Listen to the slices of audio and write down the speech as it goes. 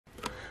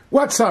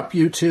What's up,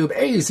 YouTube?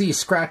 AZ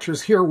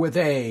Scratchers here with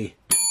a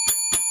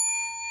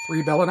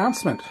 3-bell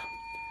announcement.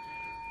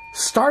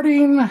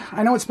 Starting,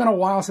 I know it's been a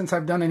while since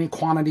I've done any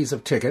quantities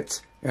of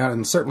tickets,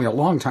 and certainly a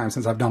long time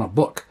since I've done a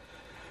book.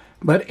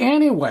 But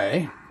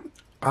anyway,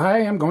 I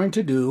am going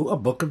to do a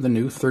book of the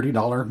new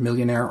 $30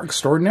 Millionaire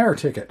Extraordinaire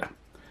ticket.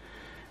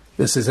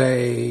 This is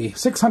a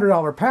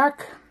 $600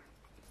 pack,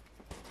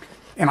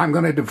 and I'm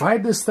going to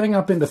divide this thing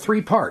up into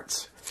 3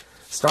 parts,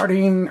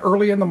 starting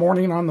early in the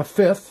morning on the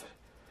 5th,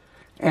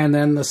 and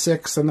then the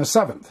 6th and the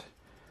 7th.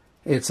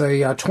 It's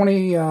a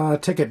 20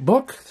 ticket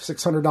book,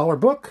 $600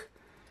 book,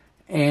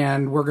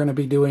 and we're going to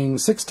be doing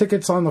 6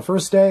 tickets on the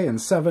first day,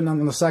 and 7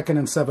 on the second,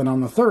 and 7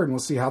 on the third, and we'll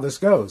see how this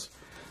goes.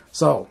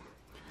 So,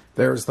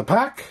 there's the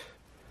pack,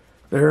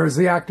 there's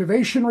the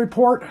activation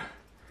report,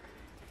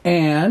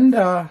 and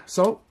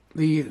so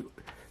the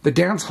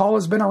dance hall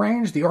has been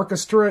arranged, the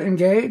orchestra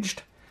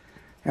engaged,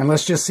 and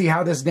let's just see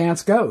how this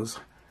dance goes.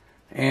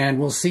 And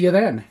we'll see you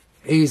then.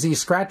 AZ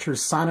Scratchers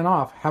signing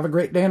off. Have a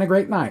great day and a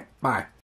great night. Bye.